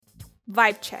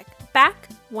Vibe check, back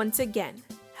once again.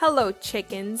 Hello,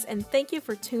 chickens, and thank you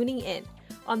for tuning in.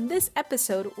 On this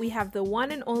episode, we have the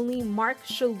one and only Mark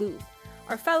Chalhoub.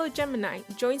 Our fellow Gemini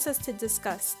joins us to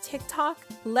discuss TikTok,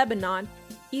 Lebanon,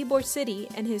 Ybor City,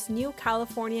 and his new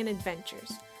Californian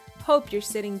adventures. Hope you're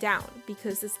sitting down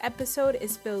because this episode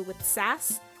is filled with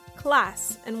sass,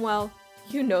 class, and well,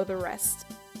 you know the rest.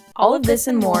 All of this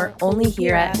and more only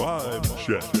here at Vibe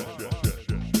Check.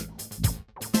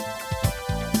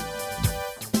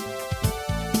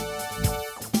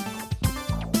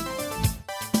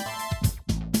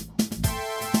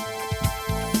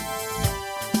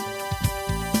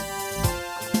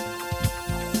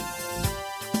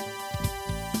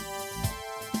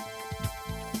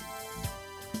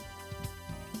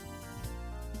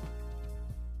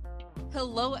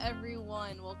 Hello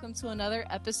everyone, welcome to another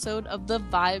episode of the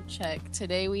Vibe Check.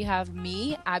 Today we have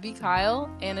me, Abby Kyle,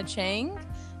 Anna Chang,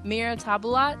 Mira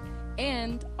Tabulat,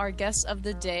 and our guest of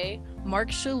the day, Mark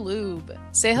Chalhoub.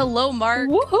 Say hello, Mark.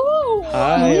 Woohoo!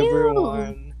 Hi,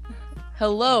 everyone.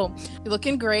 Hello. You're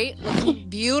looking great, looking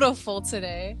beautiful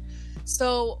today.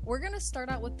 So we're going to start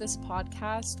out with this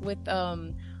podcast with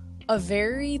a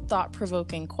very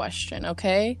thought-provoking question,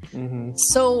 okay? Mm-hmm.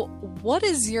 So what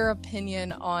is your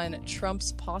opinion on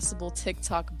Trump's possible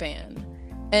TikTok ban?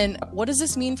 And what does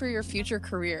this mean for your future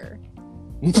career?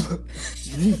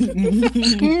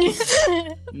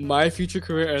 My future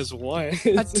career as what?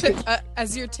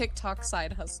 As your TikTok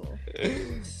side hustle.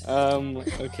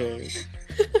 Okay.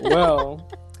 Well,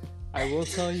 I will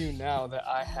tell you now that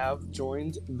I have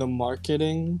joined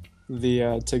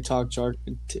the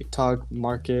TikTok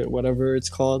market, whatever it's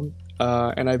called,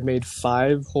 and I've made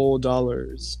 $5 whole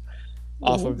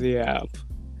off of the app.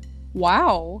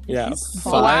 Wow. Yeah,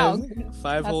 Wow.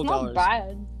 $5 whole Not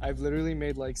bad. I've literally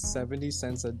made like 70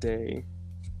 cents a day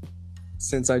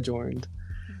since I joined.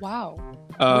 Wow.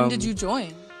 When did you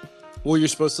join? Well, you're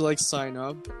supposed to like sign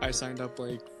up. I signed up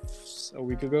like a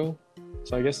week ago,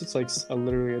 so I guess it's like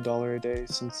literally $1 a day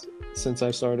since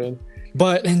I started.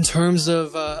 But in terms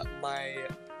of my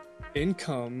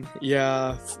income,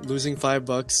 yeah, losing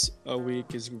 $5 a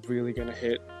week is really gonna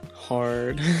hit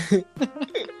hard.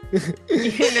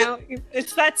 You know,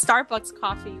 it's that Starbucks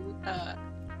coffee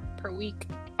per week.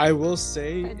 I will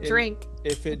say, A drink.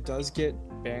 if it does get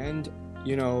banned,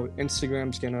 you know,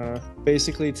 Instagram's gonna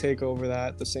basically take over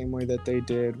that the same way that they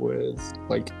did with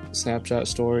like Snapchat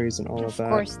stories and all of that. Of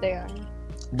course they are.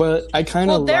 But I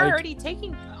kind of Well, they're already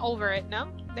taking over it, no?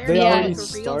 They Yeah. already like a Reels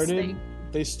started. thing.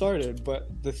 They started, but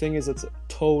the thing is, it's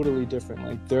totally different.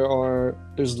 Like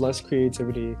there's less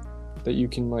creativity that you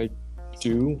can like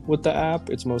do with the app.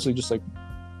 It's mostly just like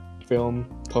film,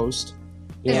 post.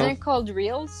 You Isn't know? it called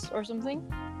Reels or something?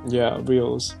 Yeah,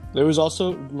 Reels. There was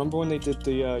also, remember when they did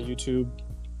the YouTube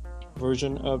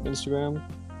version of Instagram?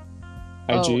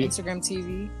 Oh, IG, Instagram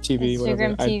TV. TV,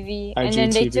 Instagram whatever. TV. And then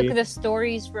they IGTV. took the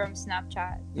stories from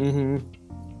Snapchat. Mm-hmm.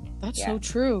 That's Yeah. so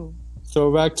true.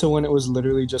 Throwback to when it was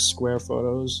literally just square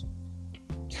photos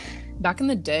Back in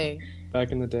the day,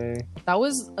 back in the day. that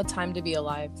was a time to be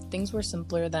alive. Things were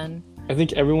simpler then. I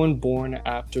think everyone born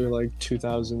after like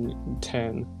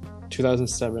 2010,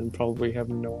 2007 probably have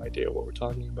no idea what we're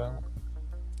talking about.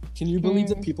 Can you believe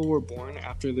that people were born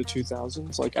after the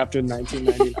 2000s? Like after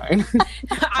 1999?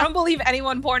 I don't believe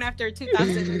anyone born after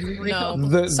 2000 is real. No.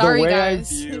 the Sorry, way guys.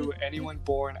 I view anyone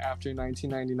born after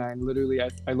 1999, literally,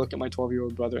 I look at my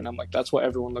 12-year-old brother and I'm like, that's what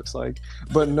everyone looks like.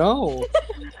 But no,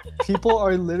 people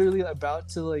are literally about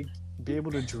to like be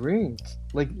able to drink.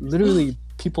 Like literally,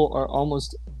 people are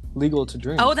almost legal to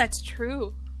drink. Oh, that's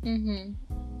true. Mm-hmm.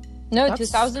 No,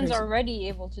 That's 2000s crazy. already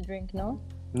able to drink, no?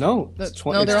 No, The- it's,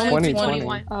 no, it's they're only 2020.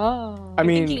 21. Oh. I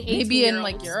mean, thinking Maybe in 18-year-olds.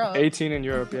 like Europe. 18 in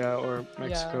Europe, yeah, or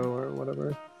Mexico or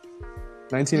whatever.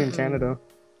 19 in Mhm. Canada.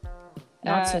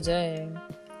 Not Uh, today.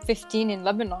 15 in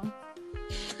Lebanon.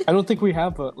 I don't think we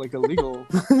have a legal.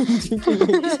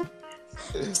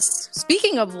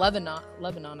 Speaking of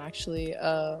Lebanon actually,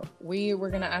 we were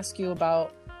gonna ask you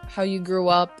about how you grew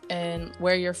up and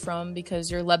where you're from because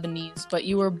you're Lebanese, but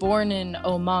you were born in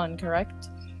Oman, correct?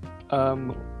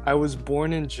 I was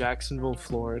born in Jacksonville,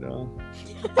 Florida.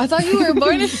 I thought you were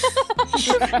born in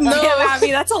No, Abby,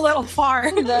 that's a little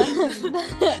far.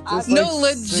 Just No,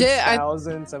 legit,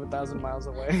 7,000 miles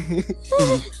away.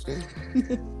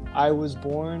 I was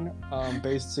born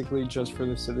basically just for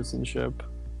the citizenship.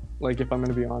 Like, if I'm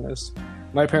gonna be honest,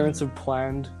 my parents have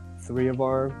planned 3 of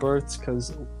our births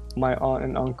because my aunt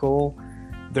and uncle,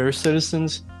 they're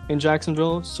citizens in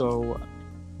Jacksonville, so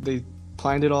they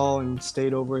planned it all and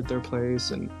stayed over at their place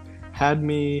and had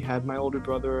me, had my older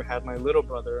brother, had my little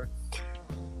brother.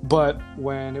 But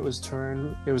when it was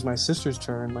my sister's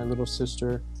turn, my little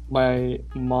sister, my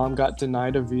mom got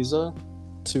denied a visa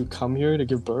to come here to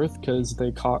give birth because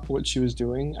they caught what she was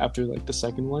doing after like the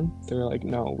second one. They were like,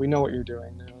 "No, we know what you're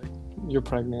doing." They're like, "You're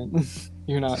pregnant.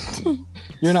 you're not having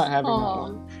that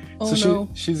one." Oh, So no.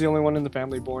 she's the only one in the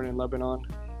family born in Lebanon.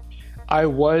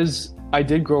 I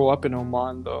did grow up in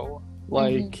Oman though.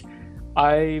 Like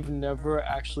I've never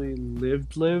actually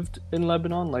lived in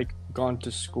Lebanon, like gone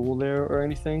to school there or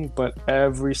anything, but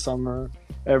every summer,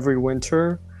 every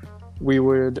winter, we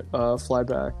would fly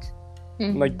back.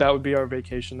 Like that would be our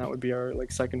vacation, that would be our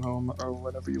like second home or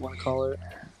whatever you want to call it.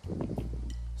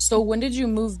 So when did you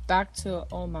move back to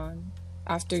Oman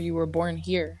after you were born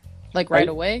here? Like right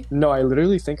away? No, I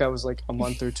literally think I was like a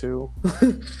month or two.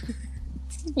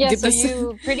 Yeah, Give so us-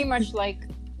 you pretty much like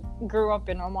grew up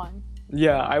in Oman.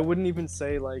 Yeah, I wouldn't even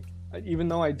say like, even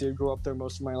though I did grow up there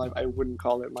most of my life, I wouldn't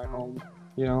call it my home,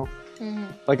 you know?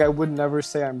 Like I would never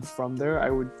say I'm from there, I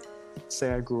would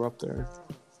say I grew up there.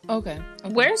 Okay.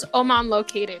 Where's Oman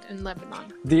located in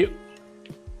Lebanon?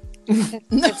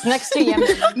 It's next to Yemen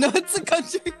No, it's a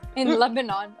country. in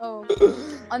Lebanon. Oh,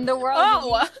 on the world.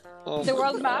 Oh The my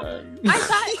world map? God.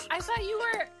 I thought you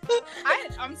were.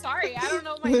 I'm sorry. I don't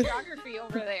know my geography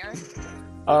over there.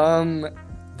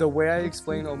 The way I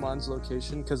explain Oman's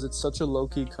location, because it's such a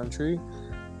low-key country,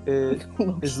 it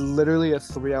is literally a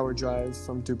 3-hour drive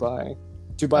from Dubai.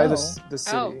 Dubai, the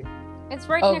city. Oh. It's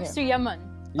right Okay. next to Yemen.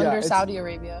 Yeah, Under it's- Saudi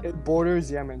Arabia. It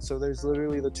borders Yemen, so there's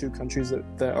literally the two countries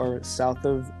that are south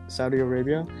of Saudi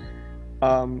Arabia.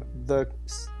 The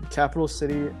capital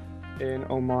city in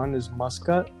Oman is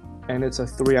Muscat, and it's a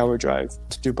 3-hour drive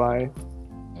to Dubai.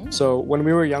 So when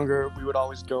we were younger, we would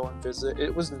always go and visit.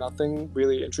 It was nothing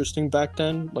really interesting back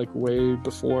then, like way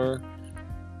before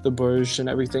the Burj and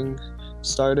everything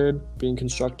started being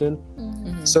constructed.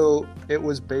 So it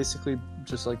was basically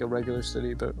just like a regular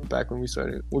city, but back when we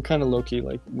started, we're kind of low-key,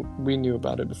 like we knew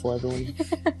about it before everyone.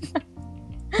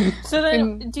 So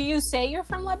then, do you say you're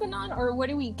from Lebanon, or where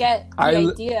do we get the I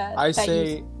idea? that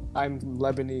say I'm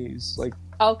Lebanese, like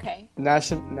okay.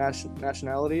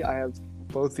 nationality. I have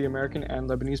both the American and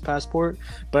Lebanese passport,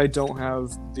 but I don't have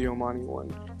the Omani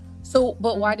one. So,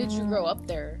 but why did you grow up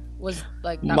there? Was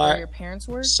like that where your parents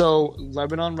were? So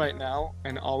Lebanon right now,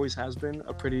 and always has been,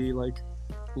 a pretty like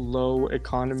low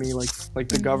economy. Like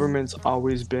the government's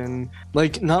always been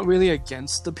like not really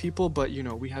against the people, but you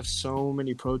know, we have so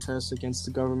many protests against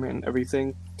the government and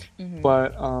everything.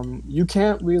 But you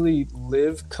can't really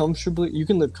live comfortably. You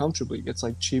can live comfortably, it's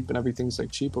like cheap and everything's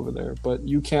like cheap over there, but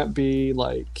you can't be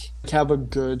like have a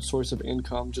good source of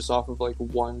income just off of like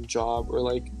one job, or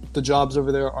like the jobs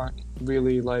over there aren't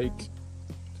really like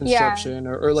construction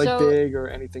or like So, big or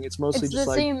anything. It's mostly It's just the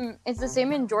like same. It's the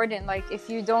same in Jordan. Like if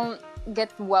you don't get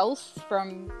wealth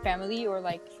from family or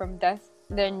like from death,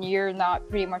 then you're not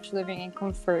pretty much living in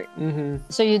comfort.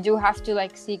 So you do have to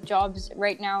like seek jobs.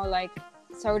 Right now, like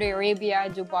Saudi Arabia,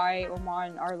 Dubai,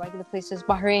 Oman are like the places.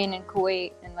 Bahrain and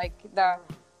Kuwait and like the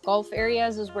Gulf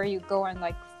areas is where you go and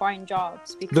like find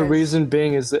jobs. Because the reason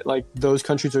being is that like those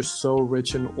countries are so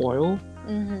rich in oil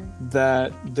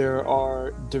that there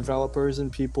are developers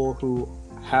and people who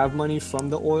have money from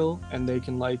the oil, and they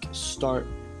can like start,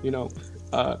 you know,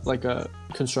 like a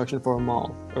construction for a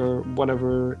mall or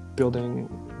whatever building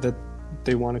that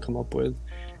they want to come up with.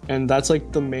 And that's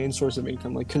like the main source of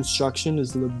income. Like construction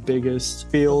is the biggest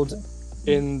field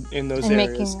in those And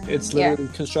areas. making- It's literally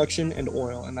construction and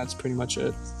oil, and that's pretty much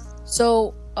it.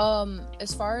 So,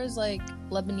 as far as like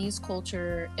Lebanese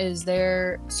culture, is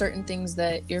there certain things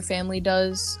that your family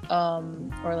does,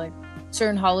 or like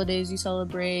certain holidays you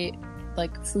celebrate,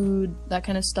 like food, that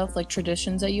kind of stuff, like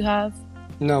traditions that you have?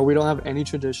 No, we don't have any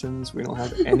traditions. We don't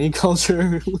have any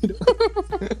culture.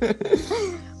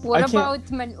 what I can't- about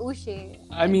manouche?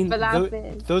 I mean,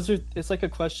 Falafel? those are. It's like a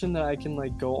question that I can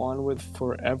like go on with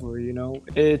forever. You know,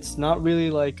 it's not really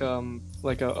like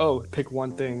pick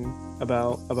one thing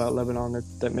about Lebanon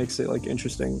that makes it like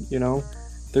interesting. You know,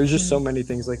 there's just so many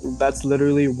things. Like that's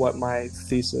literally what my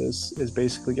thesis is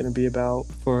basically going to be about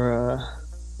for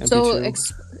MP2. So,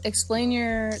 explain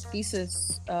your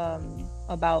thesis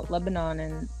about Lebanon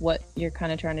and what you're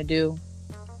kind of trying to do.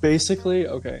 Basically,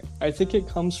 okay, I think it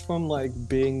comes from like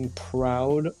being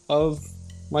proud of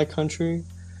my country.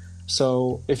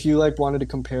 So if you like wanted to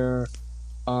compare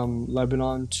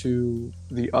Lebanon to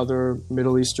the other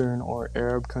Middle Eastern or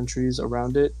Arab countries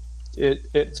around it,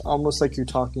 it's almost like you're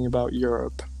talking about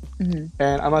Europe.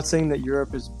 And I'm not saying that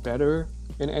Europe is better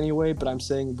in any way, but I'm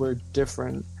saying we're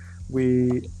different.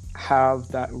 We have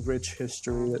that rich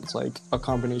history that's like a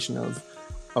combination of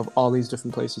all these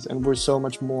different places, and we're so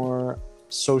much more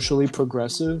socially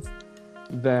progressive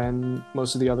than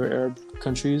most of the other Arab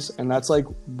countries, and that's like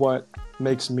what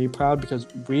makes me proud, because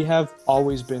we have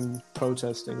always been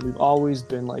protesting. We've always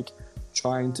been like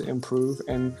trying to improve,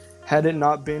 and had it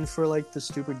not been for like the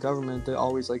stupid government that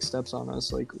always like steps on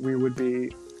us, like we wouldn't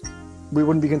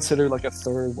be considered like a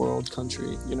third world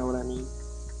country, you know what I mean?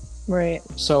 Right.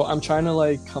 So I'm trying to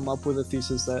like come up with a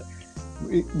thesis that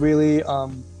really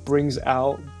brings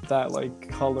out that like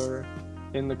color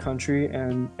in the country,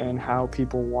 and how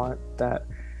people want that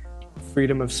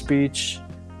freedom of speech,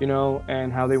 you know,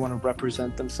 and how they want to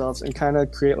represent themselves, and kind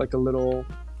of create like a little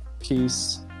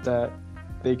piece that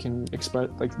they can express,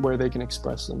 like where they can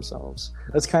express themselves.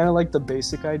 That's kind of like the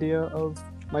basic idea of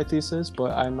my thesis,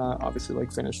 but I'm not obviously like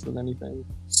finished with anything.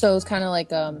 So it's kind of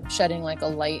like shedding like a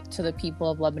light to the people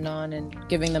of Lebanon and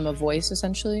giving them a voice,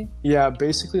 essentially. Yeah,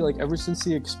 basically, like ever since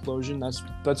the explosion,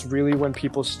 that's really when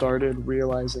people started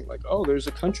realizing like, oh, there's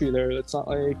a country there that's not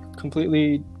like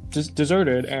completely just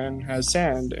deserted and has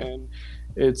sand and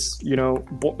it's, you know,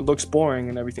 looks boring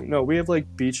and everything. No, we have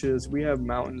like beaches, we have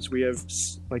mountains, we have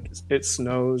like it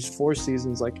snows, 4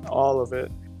 seasons, like all of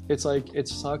it. It's like it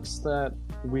sucks that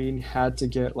we had to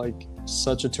get like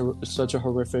such a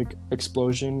horrific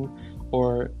explosion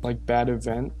or like bad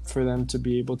event for them to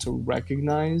be able to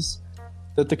recognize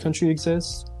that the country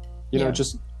exists. You know,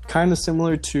 just kind of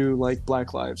similar to like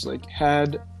Black Lives. Like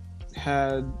had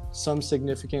some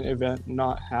significant event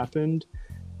not happened,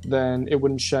 then it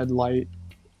wouldn't shed light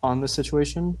on the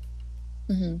situation.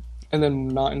 Mm-hmm. And then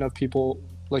not enough people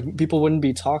wouldn't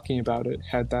be talking about it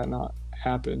had that not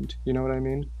happened. You know what I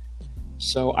mean?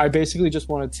 So I basically just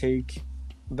want to take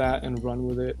that and run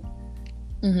with it.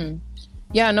 Mm-hmm.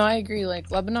 Yeah, no, I agree. Like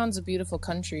Lebanon's a beautiful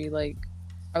country. Like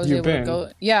I was able to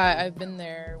go. Yeah, I've been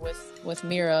there with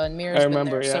Mira, and Mira's been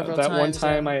there several times. That one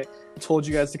time I told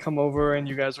you guys to come over, and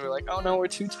you guys were like, "Oh no, we're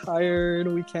too tired.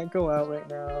 We can't go out right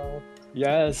now."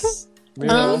 Yes. We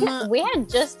had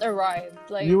just arrived.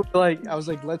 Like you were like, I was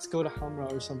like, let's go to Hamra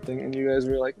or something, and you guys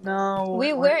were like, no.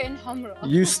 We were in Hamra.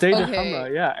 You stayed in Hamra,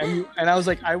 yeah, and I was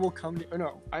like, I will come.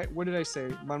 What did I say,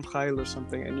 Manchail or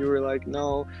something? And you were like,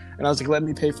 no, and I was like, let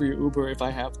me pay for your Uber if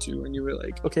I have to, and you were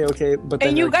like, okay, but then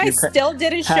and you guys still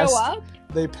didn't show up.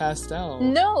 They passed out.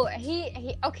 No,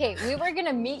 he okay. We were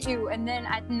gonna meet you, and then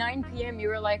at 9 p.m. you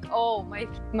were like, oh,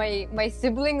 my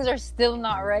siblings are still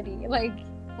not ready. Like,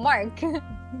 Mark.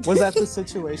 Was that the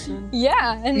situation?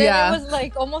 Yeah, and then it was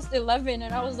like almost 11,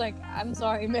 and I was like, "I'm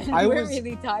sorry, man, we're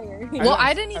really tired." Well,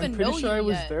 I didn't even know you. I'm pretty sure I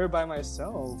was yet. there by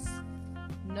myself.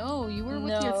 No, you were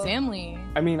with your family.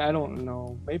 I mean, I don't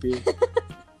know. Maybe.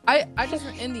 I just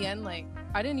in the end, like,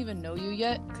 I didn't even know you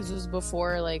yet because it was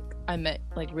before like I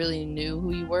really knew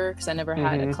who you were, because I never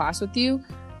had a class with you.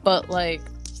 But like,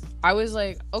 I was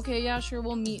like, okay, yeah, sure,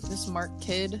 we'll meet this Mark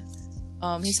kid.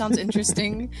 He sounds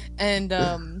interesting, and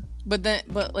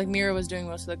But like Mira was doing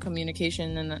most of the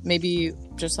communication, and maybe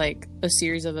just like a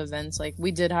series of events. Like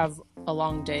we did have a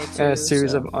long day too. A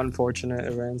series of unfortunate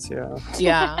events, yeah.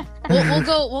 Yeah.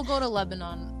 We'll go to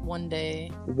Lebanon one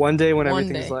day. One day when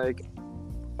everything's like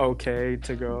okay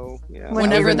to go. Yeah.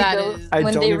 Whenever that is. I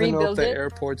don't even know if the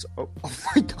airport's oh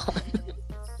my god.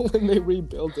 When they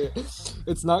rebuild it.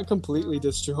 It's not completely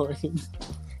destroyed.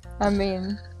 I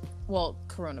mean, well,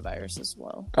 coronavirus as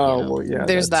well. Oh, well, yeah.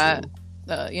 There's that.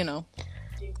 You know.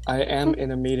 I am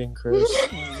in a meeting, Chris.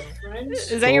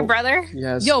 Is that your brother?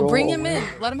 Yes. Yo, bring him in.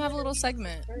 Let him have a little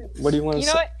segment. What do you want to say?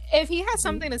 You know what? If he has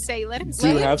something to say, let him say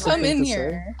it. Do you have something to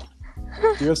say?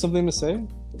 Do you have something to say?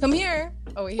 Come here.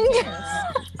 Oh, wait, he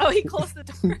can't. Oh, he closed the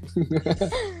door.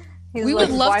 We would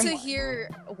love to hear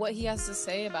what he has to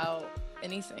say about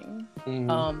anything. He's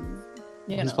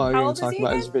probably going to talk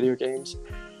about his video games.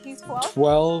 He's 12?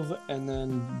 12, and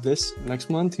then this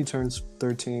next month he turns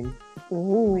 13.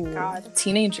 Oh my god.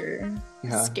 Teenager.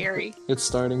 Yeah. Scary. It's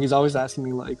starting. He's always asking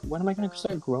me, like, when am I going to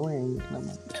start growing? And I'm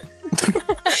like...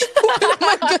 Oh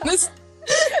my goodness.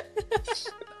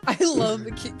 I love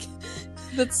the kid.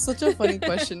 That's such a funny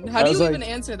question. How do you even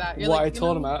answer that? You're I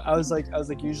told him, I was like,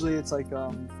 usually it's like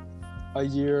a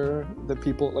year that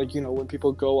people, like, you know, when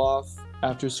people go off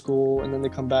after school and then they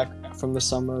come back from the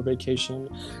summer vacation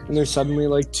and they're suddenly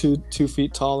like two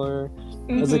feet taller.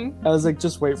 I was like,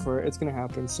 just wait for it. It's gonna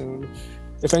happen soon.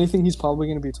 If anything, he's probably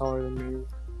gonna be taller than me.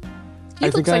 He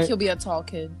looks like he'll be a tall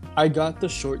kid. I got the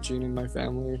short gene in my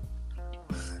family.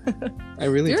 I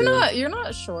really You're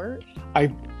not short.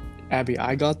 Abby,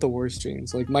 I got the worst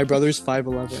genes. Like my brother's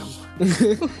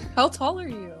 5'11". How tall are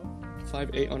you?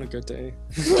 5'8" on a good day.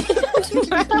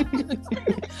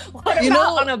 What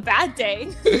about on a bad day?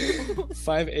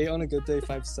 5'8" on a good day,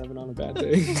 5'7" on a bad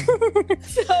day.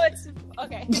 So it's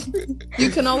okay. You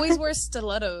can always wear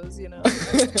stilettos, you know.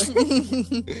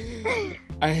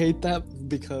 I hate that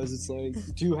because it's like,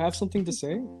 do you have something to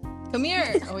say? Come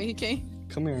here. Oh, he came.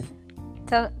 Come here.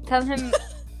 Tell him.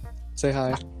 Say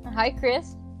hi. Hi,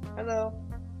 Chris. Hello.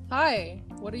 Hi.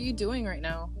 What are you doing right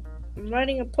now? I'm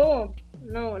writing a poem.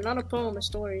 No, not a poem, a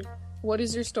story. What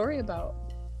is your story about?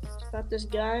 It's about this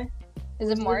guy. Is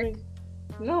it Mark?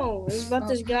 No, it's about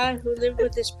this guy who lived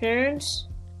with his parents,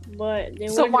 but they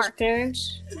So weren't Mark. his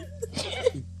parents.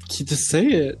 Just say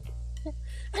it.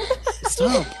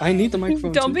 Stop. I need the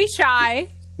microphone. Don't be shy.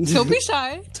 Don't be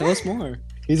shy. Tell us more.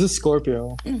 He's a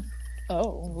Scorpio.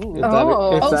 Oh. If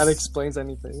Oh. that explains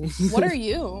anything. What are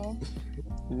you?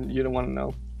 You don't want to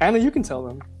know. Anna, you can tell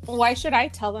them. Why should I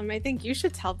tell them? I think you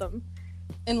should tell them.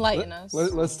 Enlighten us.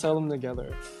 Let's tell them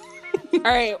together. All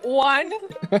right, 1,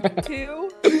 2,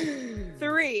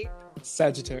 3.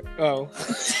 Sagittarius. Oh.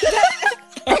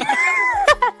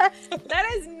 That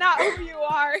is not who you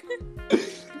are.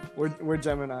 We're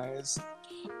Geminis.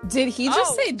 Did he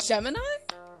just Oh. say Gemini?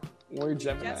 We're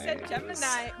Gemini. Just said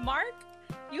Gemini. Mark,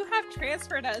 you have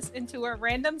transferred us into a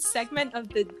random segment of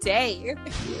the day.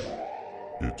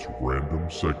 It's random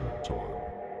segment time.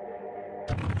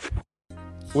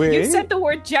 Wait. You said the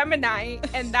word Gemini,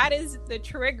 and that is the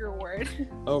trigger word.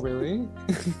 Oh, really?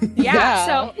 Yeah,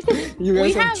 so You guys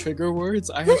We have have- trigger words?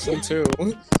 I have some too.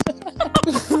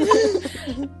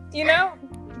 you know,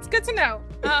 it's good to know.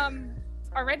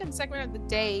 Our random segment of the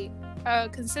day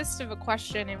consists of a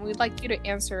question, and we'd like you to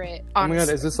answer it Oh my god,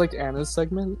 honestly. is this like Anna's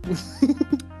segment?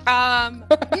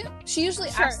 Yeah, she usually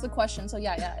Sure. asks the question, so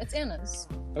yeah, it's Anna's.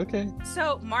 Okay.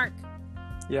 So, Mark,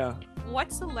 Yeah.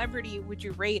 what celebrity would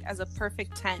you rate as a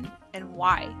perfect 10, and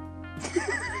why?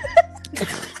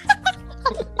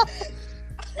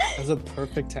 As a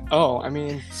perfect I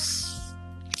mean,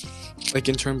 like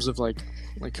in terms of like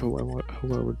who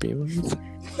I would be with.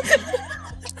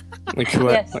 Like who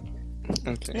Yes.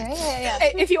 okay. Yeah.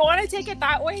 If you want to take it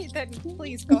that way, then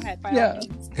please go ahead. By all Yeah.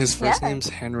 means. His first Yeah. name's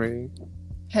Henry.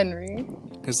 Henry.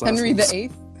 His last Henry the name's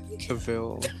Eighth.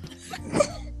 Cavill.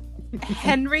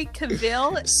 Henry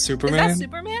Cavill. Superman? Is that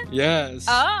Superman? Yes.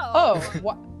 Oh,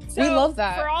 we So, love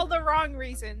that. For all the wrong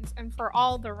reasons and for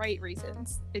all the right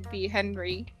reasons, it'd be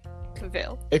Henry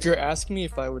Cavill. If you're asking me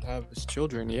if I would have his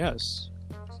children, yes.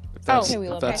 If Oh, okay, we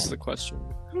love that's that. the question.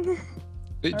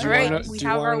 Alright, we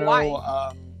have our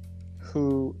why.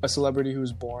 Who a celebrity who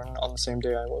was born on the same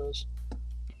day I was?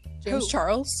 James Who?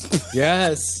 Charles.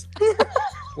 Yes.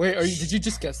 Wait, did you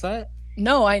just guess that?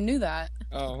 No, I knew that.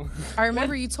 Oh. I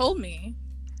remember you told me.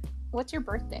 What's your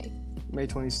birthday? May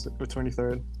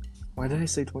 23rd. Why did I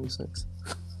say 26?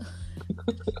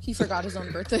 He forgot his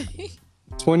own birthday.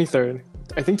 23rd.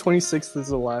 I think 26th is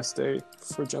the last day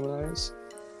for Geminis.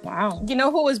 Wow. You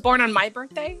know who was born on my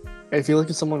birthday? I feel like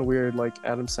it's someone weird like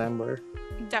Adam Sandler.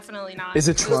 Definitely not. Is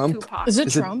it was Trump? Tupac. Is it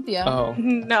Is it- Trump? Yeah. Oh.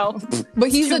 No. But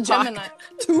he's a Tupac. Gemini.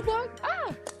 Tupac?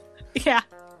 Ah. Yeah.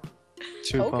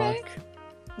 Tupac. Okay.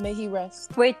 May he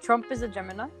rest. Wait, Trump is a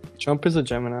Gemini? Trump is a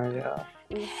Gemini, yeah.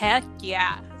 Heck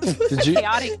yeah. Did you?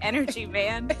 Chaotic energy,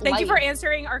 man. Thank you for Light.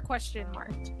 answering our question,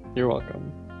 Mark. You're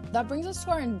welcome. That brings us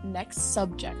to our next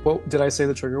subject. Well, did I say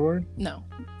the trigger word? No.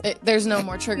 There's no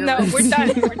more trigger. No, words. we're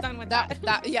done. We're done with that.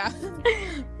 that yeah.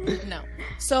 No.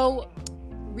 So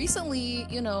recently,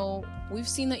 we've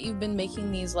seen that you've been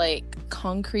making these like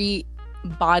concrete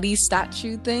body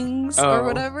statue things or Oh.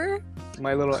 whatever.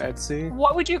 My little Etsy.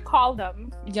 What would you call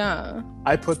them? Yeah.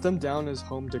 I put them down as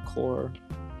home decor.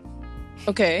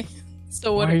 Okay.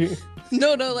 So what? Why-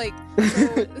 No, like,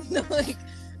 no, like,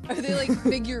 are they like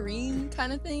figurine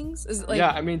kind of things? Is it like?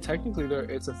 yeah, I mean, technically,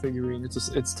 it's a figurine.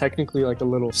 It's technically like a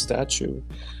little statue,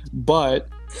 but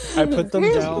I put them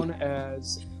down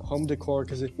as home decor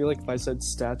because I feel like if I said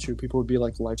statue, people would be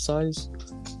like life size.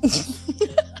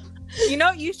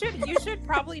 You should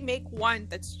probably make one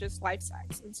that's just life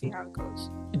size and see how it goes.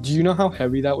 Do you know how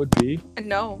heavy that would be?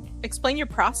 No, explain your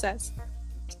process.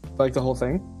 Like the whole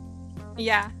thing?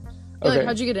 Yeah. Like, Okay.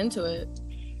 how'd you get into it?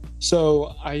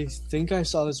 So I think I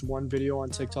saw this one video on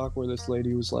TikTok where this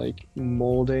lady was like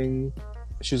molding.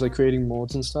 She was like creating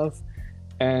molds and stuff.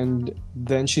 And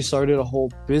then she started a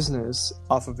whole business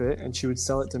off of it, and she would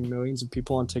sell it to millions of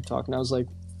people on TikTok. And I was like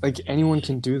anyone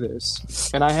can do this.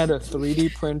 And I had a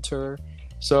 3D printer,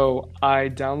 so I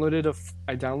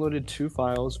downloaded two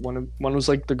files. One was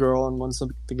like the girl, and one's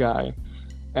the guy.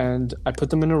 And I put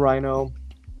them in a Rhino,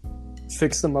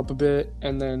 fixed them up a bit,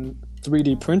 and then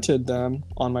 3D printed them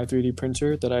on my 3D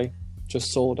printer that I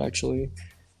just sold actually.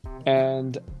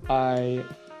 and I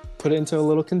put it into a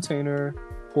little container,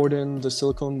 poured in the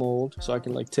silicone mold so I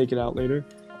can like take it out later.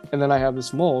 And then I have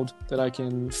this mold that I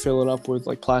can fill it up with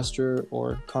like plaster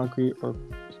or concrete or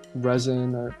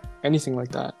resin or anything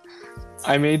like that.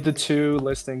 I made the 2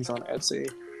 listings on Etsy,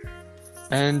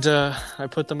 and I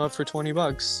put them up for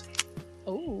 $20.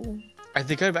 Oh. I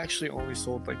think I've actually only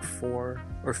sold like 4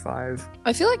 or 5.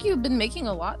 I feel like you've been making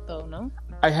a lot though, no?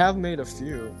 I have made a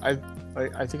few. I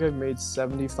think I've made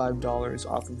 $75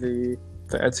 off of the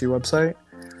Etsy website,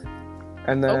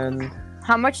 and then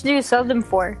How much do you sell them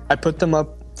for? I put them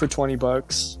up for $20.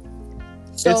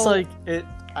 So, It's like it.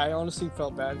 I honestly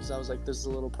felt bad because I was like, this is a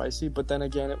little pricey, but then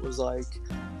again, it was like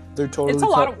they're totally. It's a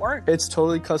lot of work. It's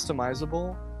totally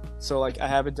customizable. So like I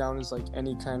have it down as like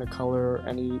any kind of color or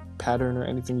any pattern or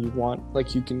anything you want.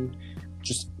 Like you can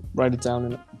just write it down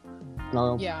and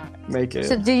I'll make it.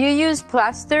 So do you use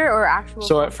plaster or actual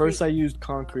So concrete? at first I used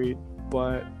concrete,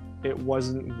 but it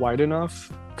wasn't wide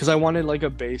enough because I wanted like a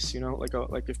base,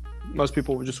 like if most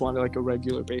people would just wanted like a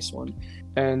regular base one.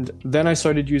 And then I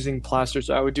started using plaster.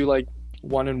 So I would do like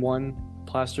 1-in-1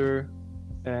 plaster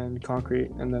and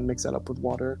concrete and then mix that up with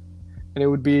water. And it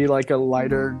would be like a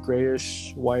lighter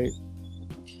grayish white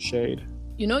shade.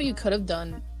 you know, you could have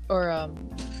done, or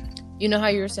you know how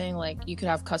you were saying like you could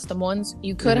have custom ones.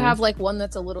 You could have like one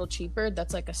that's a little cheaper.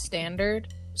 That's like a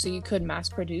standard. So you could mass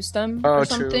produce them or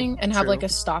something and have like a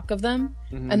stock of them.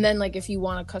 And then like if you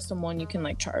want a custom one, you can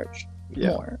like charge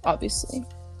more, obviously.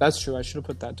 That's true. I should have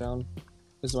put that down.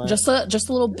 Just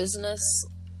a little business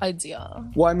idea.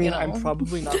 Well, I mean, I'm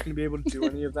probably not going to be able to do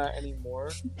any of that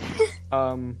anymore.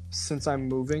 Since I'm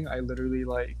moving, I literally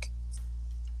like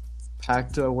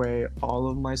packed away all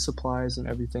of my supplies and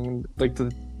everything. Like the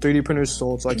 3D printer is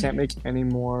sold, so I can't make any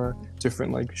more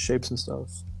different like shapes and stuff.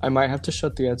 I might have to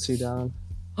shut the Etsy down.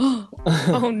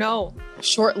 Oh no.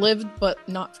 Short-lived but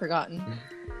not forgotten.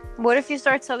 What if you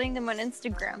start selling them on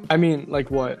Instagram? I mean,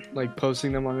 like what? Like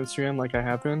posting them on Instagram like I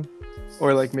have been?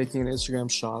 Or like making an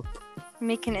Instagram shop?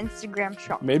 Make an Instagram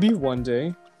shop. Maybe one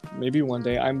day.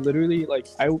 I'm literally like,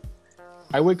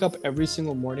 I wake up every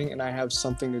single morning and I have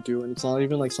something to do, and it's not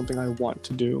even like something I want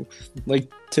to do.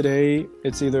 Like today,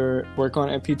 it's either work on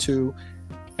MP2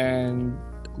 and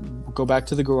go back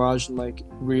to the garage and like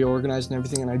reorganize and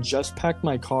everything. And I just packed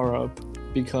my car up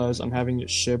because I'm having it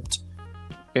shipped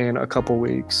in a couple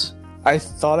weeks. I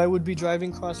thought I would be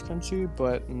driving cross country,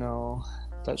 but no,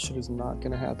 that shit is not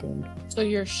gonna happen. So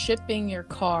you're shipping your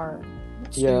car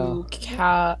to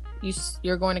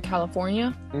you're going to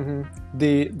California?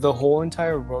 The whole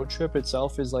entire road trip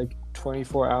itself is like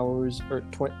 24 hours or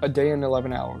a day and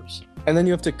 11 hours. And then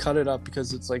you have to cut it up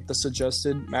because it's like the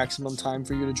suggested maximum time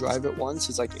for you to drive at once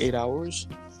is like 8 hours.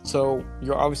 So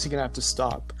you're obviously gonna have to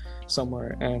stop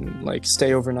somewhere and like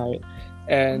stay overnight.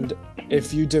 And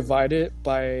if you divide it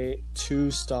by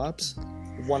 2 stops,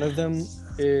 one of them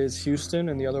is Houston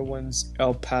and the other one's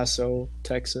El Paso,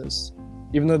 Texas.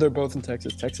 Even though they're both in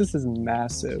Texas. Texas is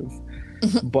massive.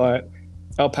 But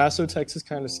El Paso, Texas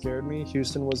kind of scared me.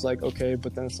 Houston was like, okay,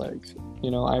 but then it's like,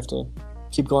 I have to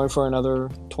keep going for another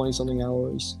 20-something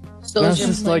hours. So is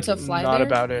your plan to fly not there?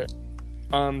 about it.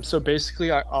 So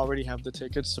basically, I already have the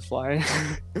tickets to fly.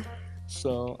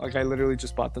 So, like, I literally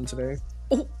just bought them today.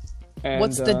 Oh. And,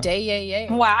 what's the day?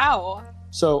 Wow.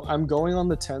 So I'm going on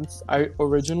the 10th. I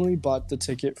originally bought the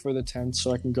ticket for the 10th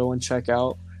so I can go and check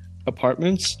out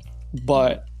apartments.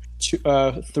 But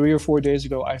 3 or 4 days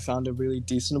ago, I found a really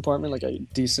decent apartment, like a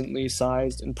decently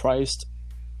sized and priced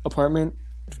apartment,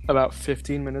 about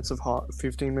 15 minutes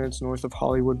north of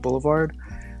Hollywood Boulevard.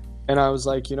 And I was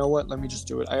like, you know what? Let me just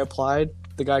do it. I applied.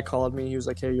 The guy called me. He was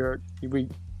like, hey, we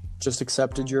just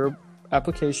accepted your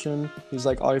application. He's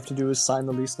like, all you have to do is sign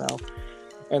the lease now.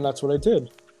 And that's what I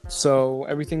did. So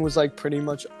everything was like pretty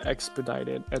much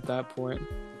expedited at that point.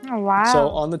 Oh, wow. So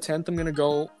on the 10th, I'm going to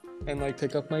go and like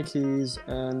pick up my keys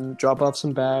and drop off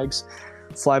some bags,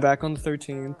 fly back on the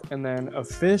 13th, and then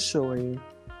officially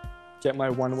get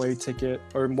my one-way ticket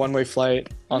or one-way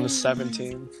flight on the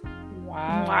 17th.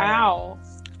 Wow.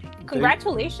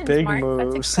 Congratulations, big Mark.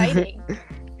 moves. That's exciting.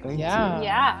 Thank you.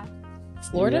 Yeah.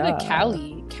 Florida to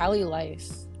Cali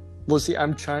life. Well, see,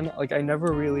 I'm trying to, like, I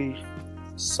never really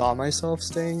saw myself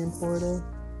staying in Florida.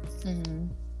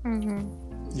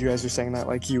 You guys are saying that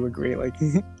like you agree, like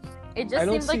it just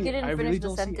seems like you didn't I finish really the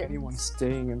don't sentence. see anyone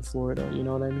staying in Florida, you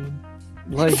know what I mean?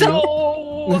 Like,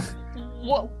 So,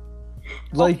 what?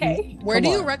 like, okay. Where do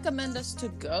you recommend us to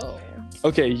go?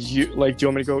 Okay, do you want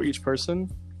me to go each person?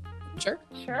 Sure,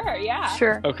 Yeah.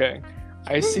 Sure. Okay,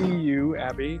 I see you,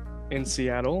 Abby, in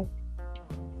Seattle.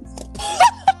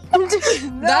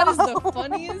 That is the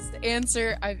funniest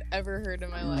answer I've ever heard in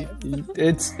my life.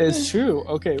 It's true.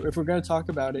 Okay, if we're gonna talk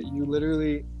about it, you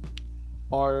literally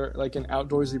are like an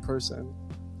outdoorsy person.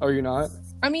 Are you not?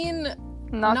 I mean,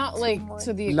 not like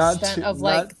to the extent of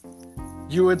like.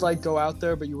 You would like go out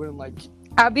there, but you wouldn't like.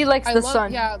 Abby likes the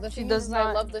sun. Yeah, the thing is, not,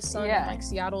 I love the sun. yeah. And, like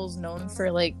Seattle's known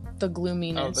for like the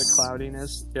gloominess. Oh, the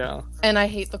cloudiness. Yeah. And I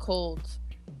hate the cold.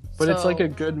 But it's like a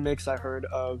good mix, I heard,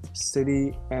 of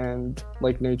city and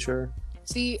like nature.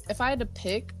 See, if I had to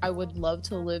pick, I would love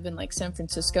to live in like San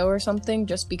Francisco or something,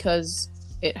 just because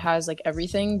it has like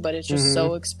everything, but it's just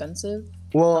so expensive.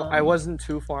 Well, I wasn't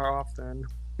too far off then.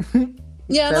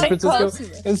 Yeah, San Francisco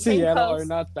close. and Seattle are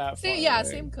not that far. Yeah, away.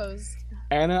 same coast.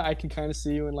 Anna, I can kind of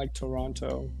see you in like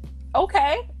Toronto.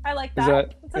 Okay, I like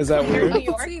that. Is that weird? I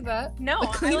can see that. No,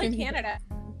 I like Canada.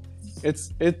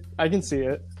 I can see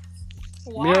it.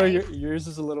 Why? Mira, yours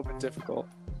is a little bit difficult.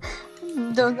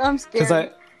 I'm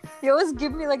scared. You always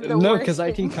give me like the no, worst because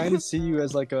I can thing. kind of see you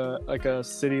as like a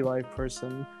city life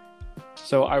person.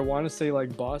 So I want to say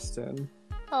like Boston.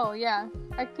 Oh yeah,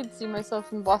 I could see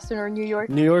myself in Boston or New York.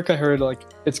 New York, I heard like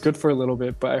it's good for a little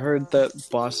bit, but I heard that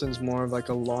Boston's more of like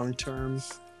a long-term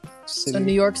city. So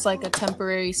New York's like a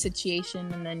temporary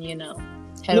situation, and then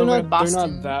head over to Boston. They're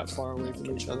not that far away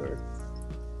from each other.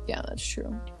 Yeah, that's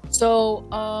true. So,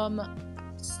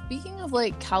 speaking of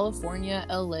like California,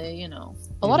 LA,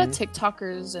 a lot of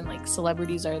TikTokers and like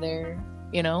celebrities are there,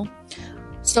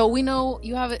 So we know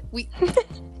you have it.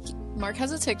 Mark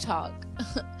has a TikTok,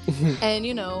 and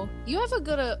you have a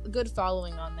good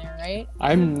following on there, right?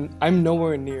 I'm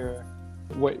nowhere near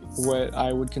what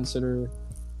I would consider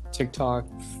TikTok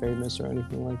famous or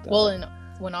anything like that. Well,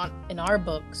 in our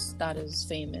books, that is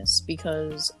famous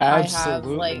because Absolutely I have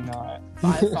like not.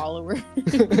 5 followers.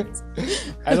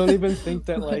 I don't even think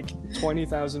that like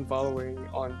 20,000 following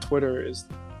on Twitter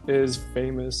is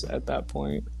famous at that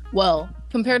point. Well,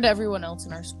 compared to everyone else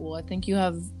in our school, I think you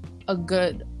have a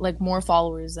good more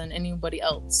followers than anybody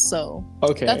else. So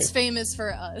okay, that's famous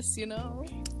for us,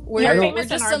 We're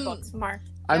famous in our books, Mark.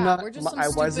 We're just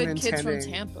some stupid kids from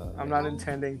Tampa. I'm not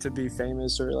intending to be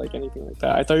famous or like anything like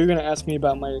that. I thought you were gonna ask me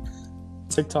about my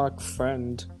TikTok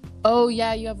friend. Oh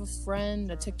yeah, you have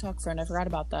a TikTok friend. I forgot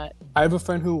about that. I have a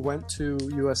friend who went to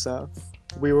USF.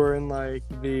 We were in like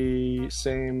the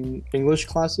same English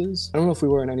classes. I don't know if we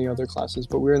were in any other classes,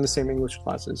 but we were in the same English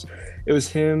classes. It was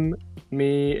him,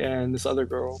 me, and this other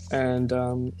girl. And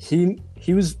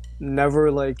he was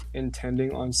never like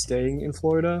intending on staying in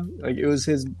Florida. Like it was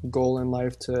his goal in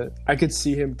life I could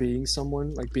see him being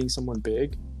someone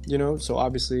big, So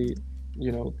obviously,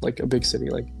 like a big city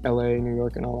like LA, New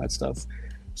York, and all that stuff.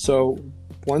 So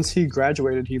once he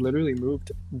graduated, he literally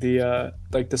moved the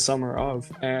summer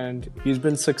of, and he's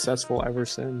been successful ever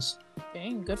since.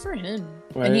 Dang, good for him.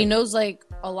 Right? And he knows like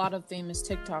a lot of famous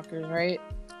TikTokers, right?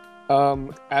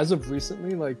 As of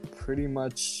recently, like pretty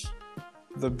much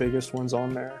the biggest ones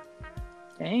on there.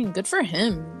 Dang, good for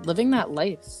him, living that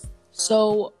life.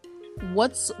 So,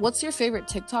 what's your favorite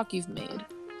TikTok you've made?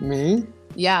 Me?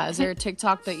 Yeah, is there a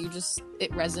TikTok that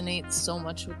it resonates so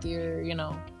much with your,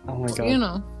 Oh my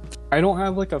god. I don't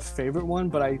have like a favorite one,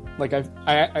 but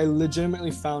I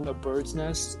legitimately found a bird's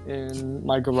nest in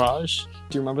my garage.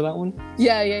 Do you remember that one?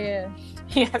 Yeah.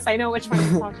 Yes, I know which one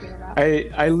you're talking about.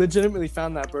 I legitimately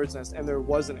found that bird's nest, and there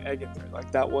was an egg in there.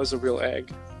 Like that was a real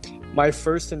egg. My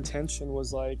first intention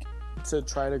was like to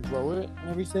try to grow it and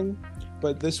everything,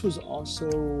 but this was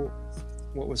also,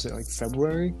 what was it, like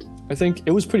February? I think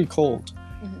it was pretty cold.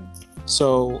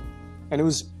 So, and it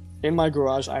was in my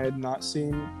garage. I had not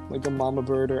seen like a mama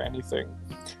bird or anything.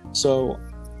 So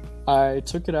I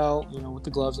took it out, with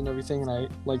the gloves and everything, and I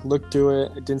like looked through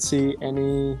it. I didn't see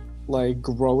any like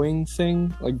growing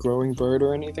thing, like growing bird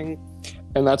or anything.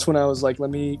 And that's when I was like, let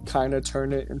me kind of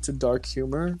turn it into dark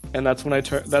humor. And that's when I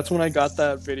got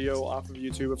that video off of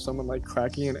YouTube of someone like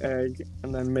cracking an egg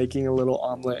and then making a little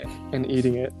omelet and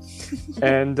eating it.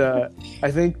 And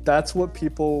I think that's what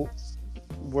people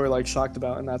were like shocked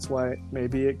about, and that's why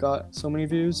maybe it got so many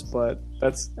views. But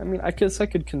I guess I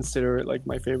could consider it like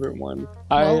my favorite one.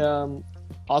 Well,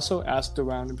 I also asked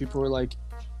around, and people were like,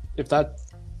 if that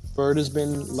bird has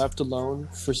been left alone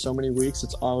for so many weeks,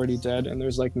 it's already dead, and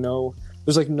there's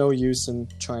no use in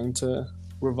trying to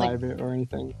revive it or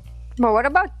anything. But what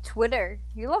about Twitter?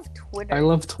 You love Twitter. I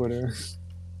love Twitter.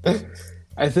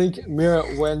 I think, Mira,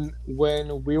 when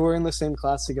we were in the same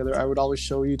class together, I would always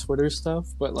show you Twitter stuff,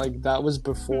 but like that was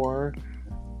before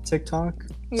TikTok.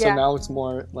 Yeah. So now it's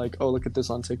more like, oh, look at this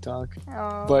on TikTok.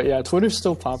 Oh. But yeah, Twitter's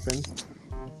still popping.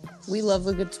 We love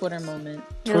a good Twitter moment.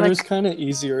 Twitter's kind of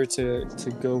easier to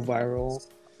go viral.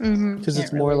 Because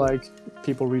it's more like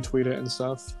people retweet it and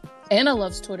stuff. Anna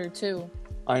loves Twitter too.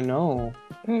 I know.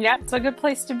 Yeah, it's a good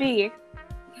place to be.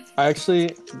 I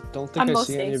actually don't think On I most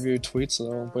see any days. of your tweets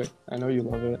though, but I know you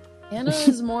love it. Anna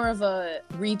is more of a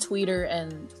retweeter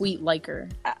and tweet liker.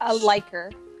 A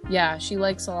liker. Yeah, she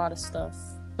likes a lot of stuff,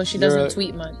 but she You're doesn't a-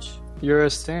 tweet much. You're a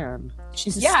stan.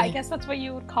 She's a Yeah, I stan. guess that's what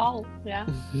you would call. Yeah.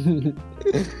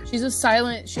 She's a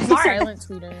silent Mark.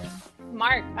 tweeter.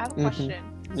 Mark, I have a question.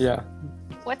 Yeah.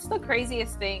 What's the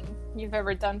craziest thing you've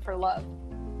ever done for love?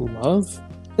 Love?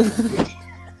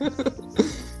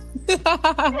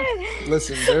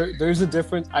 Listen, there's a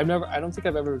difference. I don't think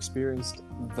I've ever experienced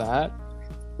that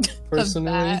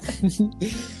personally.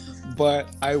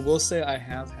 But I will say I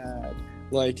have had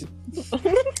like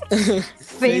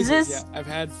Phases? Yeah, I've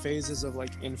had phases of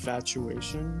like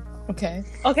infatuation. Okay.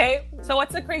 Okay, so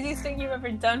what's the craziest thing you've ever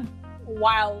done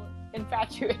while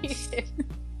infatuated?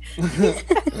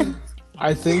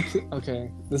 I think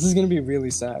okay, this is gonna be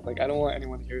really sad. Like I don't want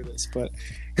anyone to hear this, but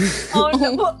Oh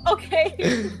no,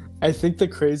 okay. I think the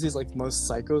craziest, like most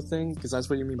psycho thing, because that's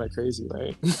what you mean by crazy,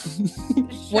 right?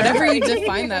 Whatever you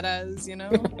define that as, you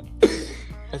know?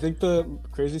 I think the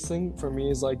craziest thing for me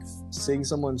is like seeing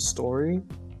someone's story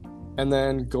and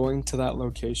then going to that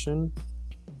location.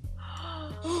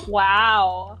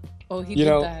 Wow. Oh, he You did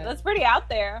know- that. That's pretty out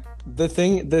there. The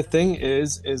thing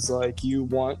is like you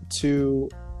want to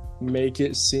make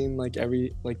it seem like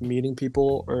every like meeting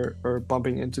people or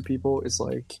bumping into people is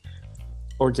like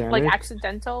organic. Like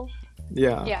accidental.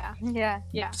 Yeah. Yeah. Yeah.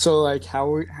 Yeah. So like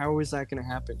how is that gonna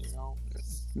happen? You know,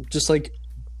 just like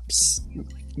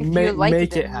you like make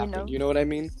them, it happen. you know? You know what I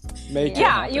mean? Make it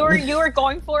Yeah, happen. you were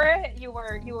going for it. You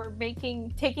were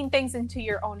taking things into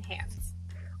your own hands.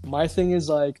 My thing is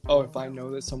like, oh, if I know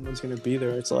that someone's gonna be there,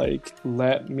 it's like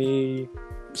let me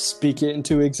speak it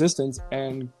into existence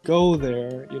and go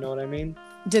there. You know what I mean?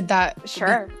 Did that?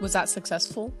 Sure. Was that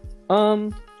successful?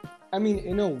 I mean,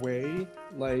 in a way,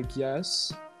 like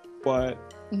yes, but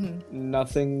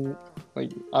nothing.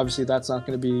 Like obviously, that's not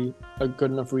gonna be a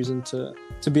good enough reason to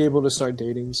be able to start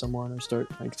dating someone or start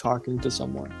like talking to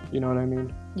someone. You know what I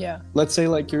mean? Yeah. Let's say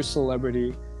like your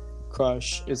celebrity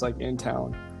crush is like in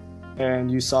town and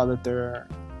you saw that they're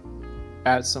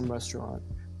at some restaurant.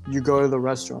 You go to the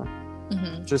restaurant.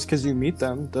 Just because you meet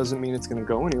them doesn't mean it's gonna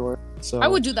go anywhere. So I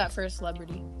would do that for a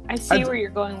celebrity. I see I've- where you're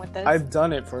going with this. I've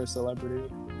done it for a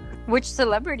celebrity. Which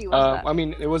celebrity was that? I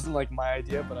mean, it wasn't like my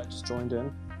idea, but I just joined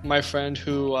in. My friend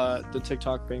who, the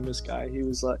TikTok famous guy, he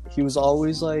was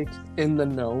always like in the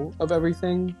know of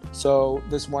everything. So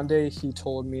this one day he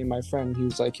told me and my friend, he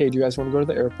was like, "Hey, do you guys want to go to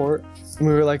the airport?" And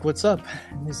we were like, "What's up?"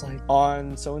 And he's like,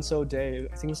 "On so and so day,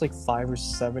 I think it was like 5 or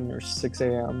 7 or 6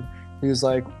 a.m." He was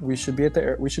like, "We should be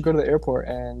we should go to the airport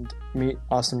and meet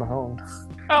Austin Mahone."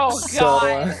 oh So,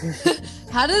 god.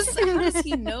 How does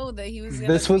he know that he was?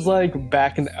 Gonna this was be- like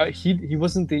back in he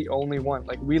wasn't the only one.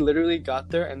 Like we literally got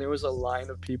there and there was a line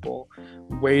of people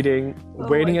waiting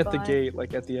my at the God. gate,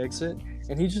 like at the exit,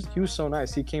 and he was so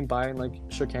nice. He came by and like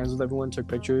shook hands with everyone, took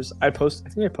pictures. I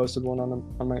think I posted one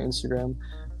on my Instagram,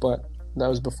 but that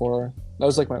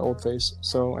was like my old face,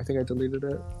 so I think I deleted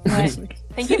it.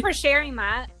 Thank you for sharing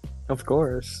that. Of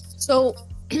course. So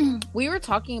we were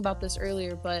talking about this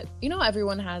earlier, but you know,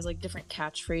 everyone has like different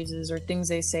catchphrases or things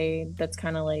they say that's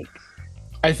kind of like.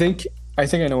 I think I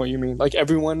know what you mean. Like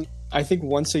everyone, I think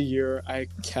once a year I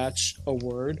catch a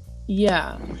word.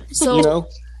 Yeah. So You know,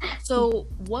 So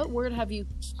what word have you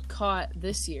caught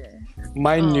this year?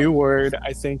 my new word.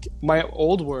 I think my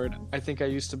old word. I think I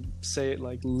used to say it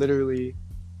like literally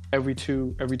every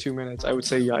 2 minutes. I would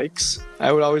say yikes.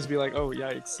 I would always be like, oh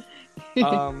yikes.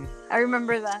 I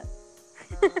remember that.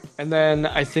 And then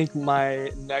I think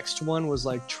my next one was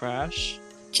like trash.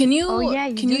 Can you? Oh, yeah,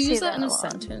 you can do you say use that that in a a lot.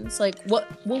 sentence? Like what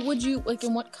would you like?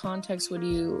 In what context would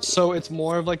you? So it's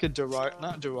more of like a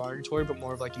not derogatory, but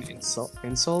more of like an insult.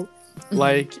 Mm-hmm.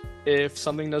 Like if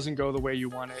something doesn't go the way you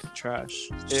want it, trash.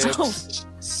 If Oh.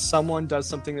 someone does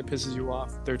something that pisses you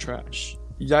off, they're trash.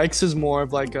 Yikes is more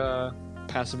of like a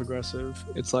passive aggressive.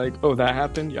 It's like, oh, that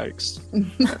happened, yikes.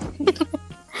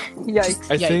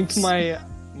 Yikes. I think Yikes.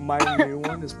 my new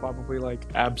one is probably like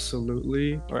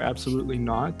absolutely or absolutely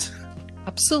not.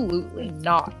 Absolutely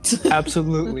not.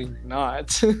 Absolutely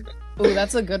not. Oh,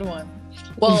 that's a good one.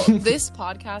 Well, this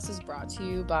podcast is brought to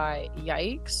you by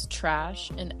Yikes,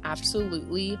 Trash, and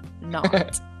Absolutely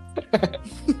Not.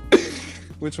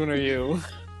 Which one are you?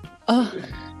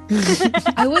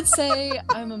 I would say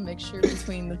I'm a mixture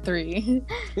between the three.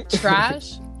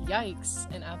 Trash, Yikes,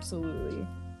 and Absolutely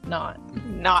Not.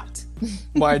 Not.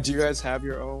 Why do you guys have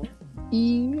your own?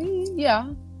 Yeah.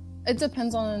 It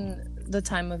depends on the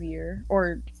time of year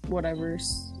or whatever.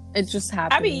 It just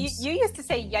happens. Abby, you used to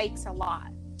say yikes a lot.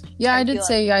 Yeah, I did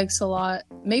say yikes a lot.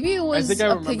 Maybe it was a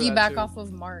piggyback too. off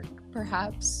of Mark,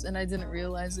 perhaps, and I didn't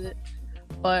realize it.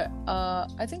 But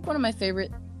I think one of my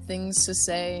favorite things to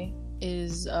say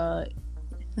is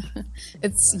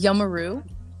it's Yamaru.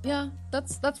 Yeah,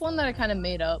 that's one that I kind of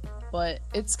made up, but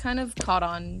it's kind of caught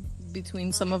on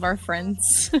between some of our friends.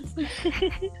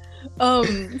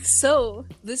 So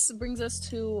this brings us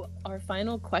to our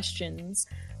final questions.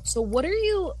 So what are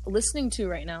you listening to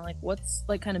right now? Like, what's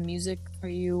like kind of music are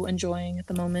you enjoying at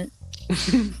the moment?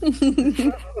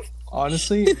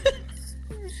 Honestly,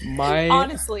 my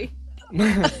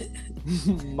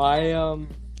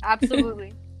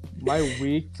Absolutely. my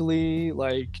weekly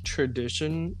like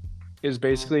tradition is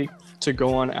basically to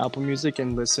go on Apple Music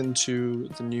and listen to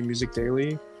the New Music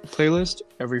Daily playlist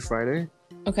every Friday.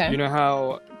 Okay. You know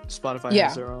how Spotify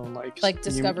has their own like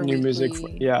Discover new Weekly.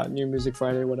 music, New Music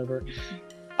Friday, whatever.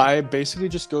 I basically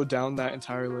just go down that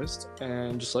entire list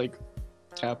and just like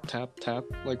tap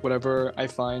like whatever I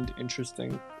find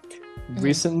interesting.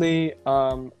 Recently,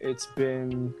 it's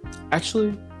been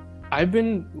actually I've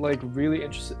been like really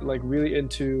interested, like really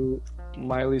into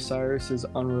Miley Cyrus's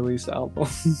unreleased album.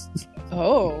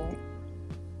 Oh,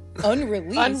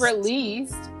 unreleased.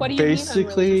 Unreleased. What do you mean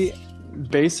unreleased?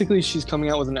 Basically, she's coming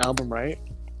out with an album, right?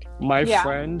 My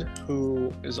friend,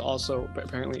 who is also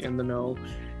apparently in the know,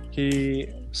 he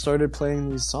started playing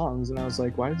these songs, and I was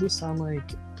like, "Why does this sound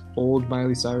like old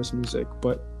Miley Cyrus music?"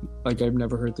 But like, I've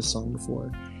never heard this song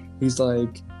before. He's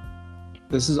like,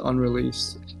 "This is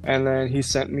unreleased," and then he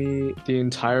sent me the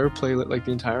entire playlist, like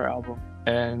the entire album.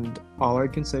 And all I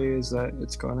can say is that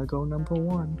it's gonna go number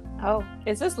 1. Oh,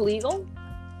 is this legal?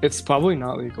 It's probably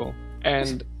not legal.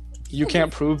 And you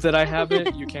can't prove that I have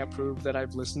it. You can't prove that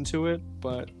I've listened to it.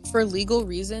 But for legal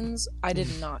reasons, I did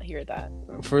not hear that.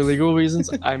 For legal reasons,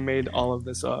 I made all of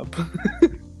this up.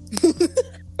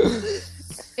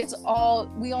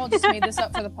 We all just made this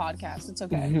up for the podcast. It's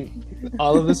okay.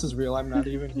 All of this is real. I'm not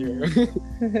even here.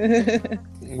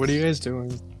 What are you guys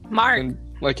doing? Mark.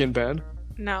 In bed?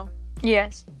 No.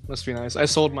 Yes. Must be nice. I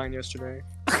sold mine yesterday.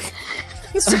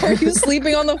 So are you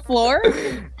sleeping on the floor?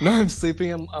 No, I'm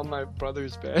sleeping on my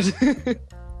brother's bed.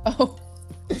 Oh.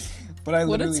 But I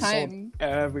literally what a time. sold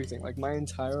everything. Like my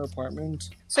entire apartment.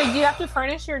 So do you have to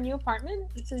furnish your new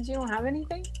apartment since you don't have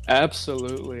anything?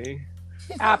 Absolutely.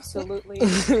 Absolutely.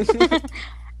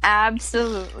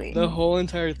 Absolutely. The whole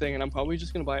entire thing. And I'm probably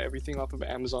just going to buy everything off of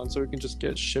Amazon so it can just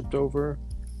get shipped over.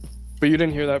 But you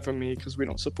didn't hear that from me because we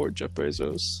don't support Jeff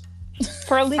Bezos.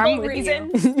 For a legal reason.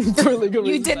 For legal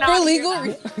You reasons. did not. For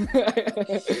legal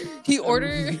he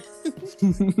ordered.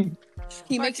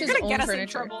 He Mark, makes you're his gonna own get us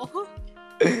furniture. in trouble.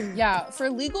 Yeah, for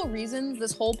legal reasons,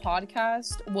 this whole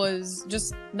podcast was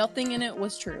just nothing in it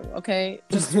was true. Okay,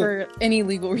 just for any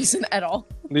legal reason at all.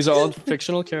 These are all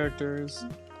fictional characters.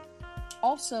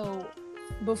 Also,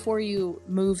 before you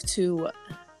move to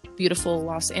beautiful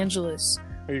Los Angeles,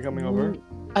 Are you coming over?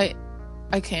 I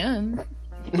can.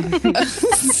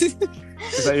 Is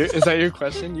that your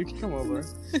question? You can come over.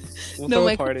 We'll throw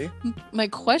a party. My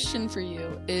question for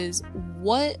you is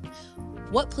what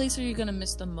place are you gonna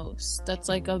miss the most? That's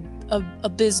like a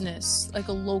business, like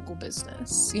a local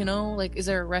business, you know? Like, is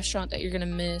there a restaurant that you're gonna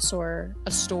miss or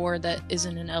a store that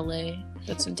isn't in LA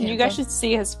that's in Tampa? You guys should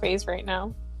see his face right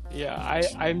now. Yeah,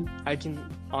 I can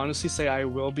honestly say I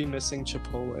will be missing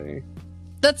Chipotle.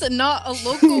 That's not a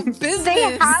local business. They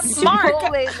have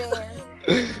Chipotle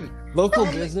there. Local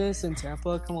business in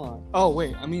Tampa? Come on. Oh,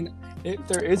 wait. I mean,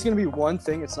 there is going to be one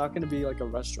thing. It's not going to be like a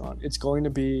restaurant. It's going to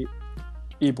be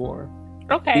Ybor.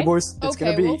 Okay. It's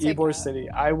going to be we'll take Ybor that. City.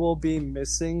 I will be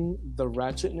missing the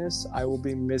ratchetness. I will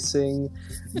be missing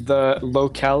the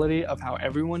locality of how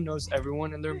everyone knows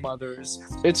everyone and their mothers.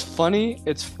 It's funny.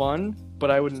 It's fun. But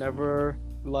I would never...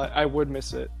 I would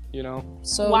miss it, you know?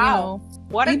 So, Wow.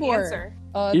 What an Ybor. answer.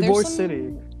 Ybor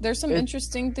City. There's some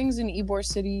interesting things in Ybor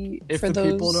City If for the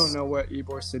those people don't know what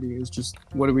Ybor City is, just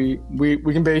what do we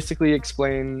can basically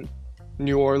explain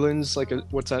New Orleans, like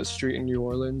what's that street in New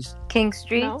Orleans? King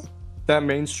Street. No? That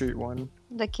Main Street one.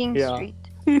 The King Yeah. Street.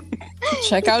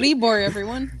 Check out Ybor,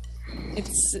 everyone.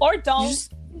 It's Or don't.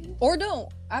 or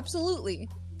don't. Absolutely.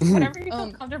 Whatever you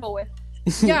feel comfortable with.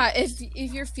 Yeah, if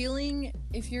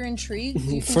you're intrigued,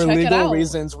 you can For check it legal out.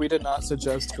 reasons, we did not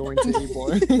suggest going to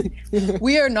Ybor.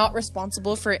 We are not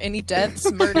responsible for any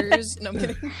deaths, murders. No, I'm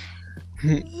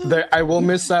kidding. I will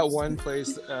miss that one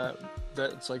place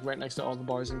that's like right next to all the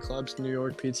bars and clubs, New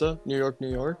York Pizza, New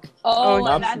York. Oh,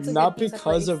 not that's a not good pizza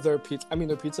because place. of their pizza. I mean,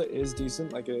 their pizza is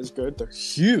decent, like it is good. They're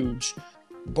huge,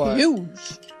 but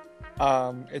Huge.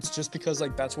 It's just because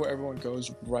like that's where everyone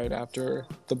goes right after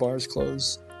the bars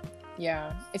close.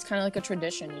 Yeah, it's kind of like a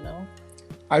tradition, you know?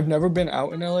 I've never been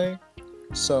out in LA,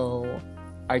 so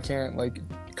I can't like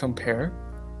compare.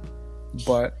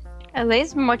 But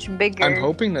LA's much bigger. I'm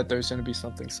hoping that there's going to be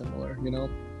something similar, you know?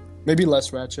 Maybe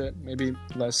less ratchet, maybe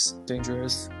less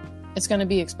dangerous. It's going to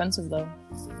be expensive, though.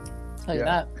 Tell you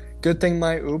that. Good thing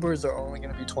my Ubers are only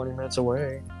going to be 20 minutes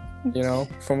away, you know,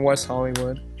 from West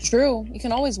Hollywood. True. You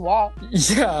can always walk.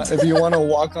 Yeah, if you want to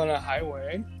walk on a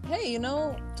highway. Hey, you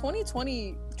know,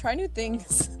 2020, try new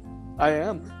things. I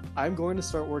am. I'm going to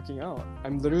start working out.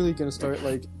 I'm literally going to start,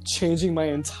 like, changing my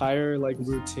entire, like,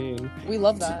 routine. We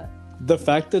love that. The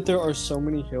fact that there are so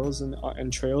many hills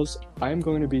and trails, I'm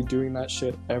going to be doing that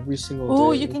shit every single day.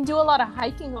 Oh, you can do a lot of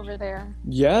hiking over there.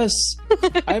 Yes.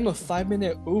 I'm a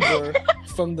 5-minute Uber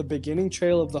from the beginning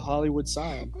trail of the Hollywood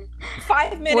sign.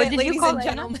 5 minutes, What did you ladies call and it?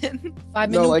 gentlemen. 5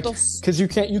 No, like, minutos. because you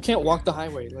can't walk the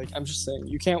highway. Like, I'm just saying,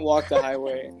 you can't walk the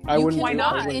highway. I You wouldn't. can do it.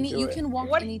 walk I wouldn't any, do you it. can walk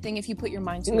What? anything if you put your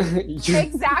mind to it.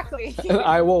 Exactly.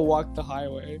 I will walk the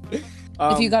highway.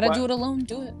 If you gotta But do it alone,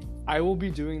 do it. I will be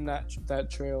doing that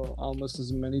trail almost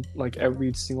as many, like,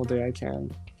 every single day I can.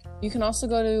 You can also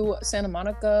go to Santa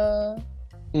Monica.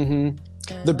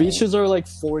 Mm-hmm. The beaches are like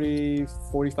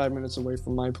 45 minutes away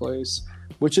from my place,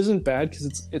 which isn't bad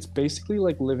because it's basically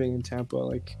like living in Tampa,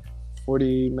 like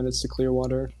 40 minutes to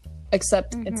Clearwater.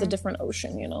 Except it's a different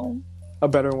ocean, you know? A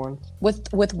better one.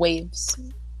 With waves.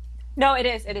 No, it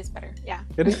is. It is better. Yeah.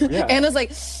 It is, yeah. Anna's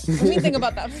like, let me think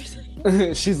about that for a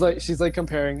second. she's like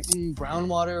comparing brown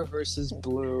water versus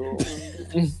blue.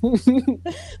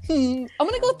 I'm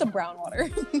gonna go with the brown water.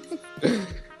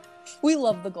 We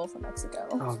love the Gulf of Mexico.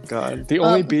 Oh god. The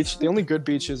only good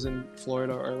beaches in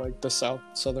Florida are like the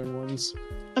southern ones.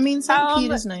 I mean, St.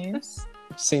 Pete is nice.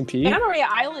 St. Pete? Anna Maria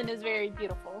Island is very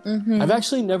beautiful. Mm-hmm. I've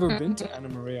actually never been to Anna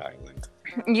Maria Island.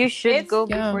 You should It's go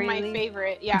yeah. before you My leave.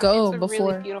 favorite. Yeah. Go it's a before.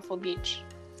 really beautiful beach.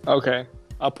 Okay.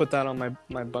 I'll put that on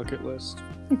my bucket list.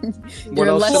 What You're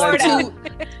else less should I Florida.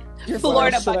 do? You're What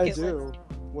Florida else should I bucket do?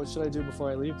 What should I do before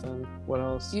I leave then? What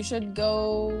else? You should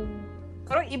go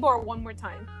Go to Ybor one more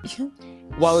time.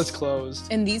 While it's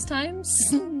closed. in these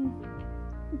times.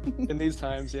 In these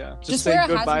times, yeah. Just say wear a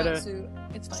goodbye hazmat to suit.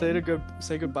 It's fine.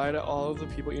 say goodbye to all of the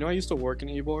people. You know, I used to work in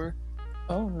Ybor.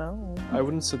 Oh no. I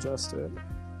wouldn't suggest it.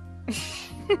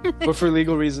 But for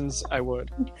legal reasons, I would.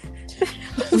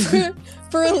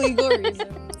 For illegal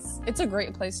reasons. It's a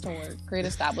great place to work. Great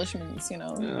establishments, you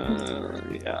know.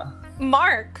 Yeah.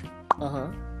 Mark, Uh-huh.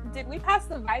 did we pass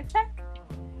the vibe check?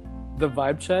 The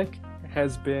vibe check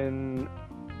has been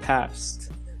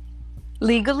passed.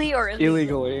 Legally or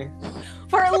Illegally.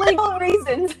 For illegal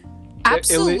reasons.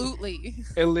 Absolutely.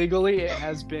 Illegally, it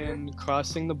has been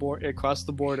crossing the border. It crossed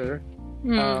the border.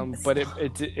 But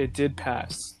it did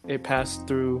pass. It passed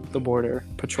through the border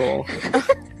patrol.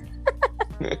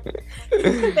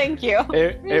 Thank you.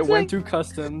 It went through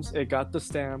customs. It got the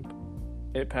stamp.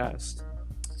 It passed.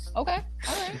 Okay.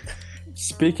 All right.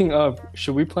 Speaking of,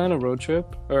 should we plan a road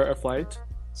trip or a flight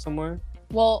somewhere?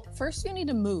 Well, first you need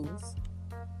to move.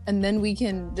 And then we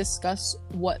can discuss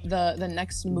what the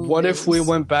next move What is. if we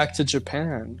went back to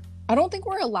Japan? I don't think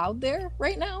we're allowed there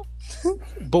right now.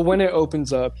 But when it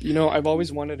opens up, you know, I've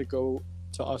always wanted to go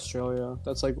to Australia.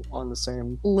 That's like on the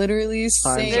same. Literally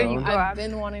Time same. zone. I've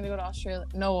been wanting to go to Australia.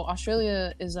 No,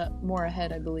 Australia is more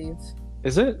ahead, I believe.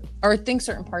 Is it? Or I think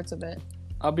certain parts of it.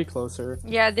 I'll be closer.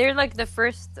 Yeah, they're like the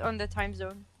first on the time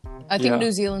zone. I think Yeah.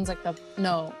 New Zealand's like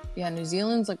New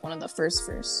Zealand's like one of the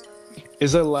first.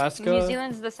 Is Alaska? New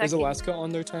Zealand's the second. Is Alaska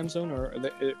on their time zone or? No, are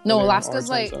they on Alaska's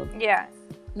our time like- zone? Yeah,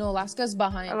 No, Alaska's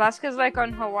behind. Alaska's like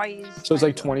on Hawaii's. So it's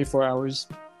like time zone. 24 hours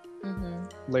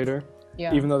Mm-hmm. later,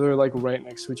 Yeah. even though they're like right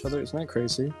next to each other. Isn't that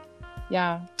crazy?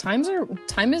 Yeah. Time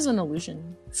is an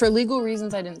illusion. For legal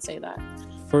reasons, I didn't say that.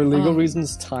 For legal Um,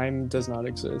 reasons, time does not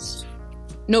exist.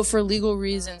 No, for legal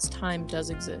reasons, time does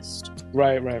exist.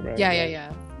 Right.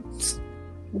 Yeah.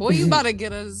 Boy, you about to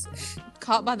get us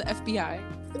caught by the FBI.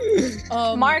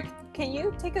 Mark, can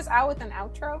you take us out with an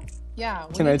outro? Yeah.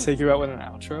 Can I take you out with an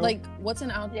outro? Like, what's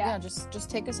an out? Yeah. Yeah. Just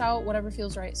take us out. Whatever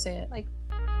feels right. Say it. Like,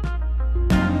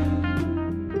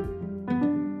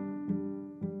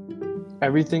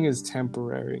 everything is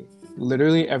temporary.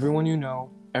 Literally everyone you know,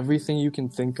 everything you can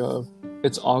think of,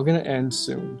 it's all gonna end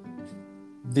soon.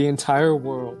 The entire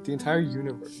world, the entire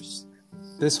universe,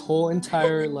 this whole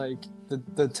entire like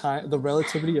the time, the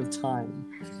relativity of time,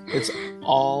 it's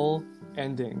all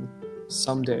ending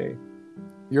someday.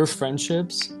 Your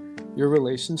friendships, your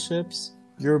relationships,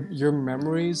 your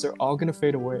memories, they're all gonna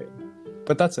fade away.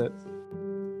 But that's it.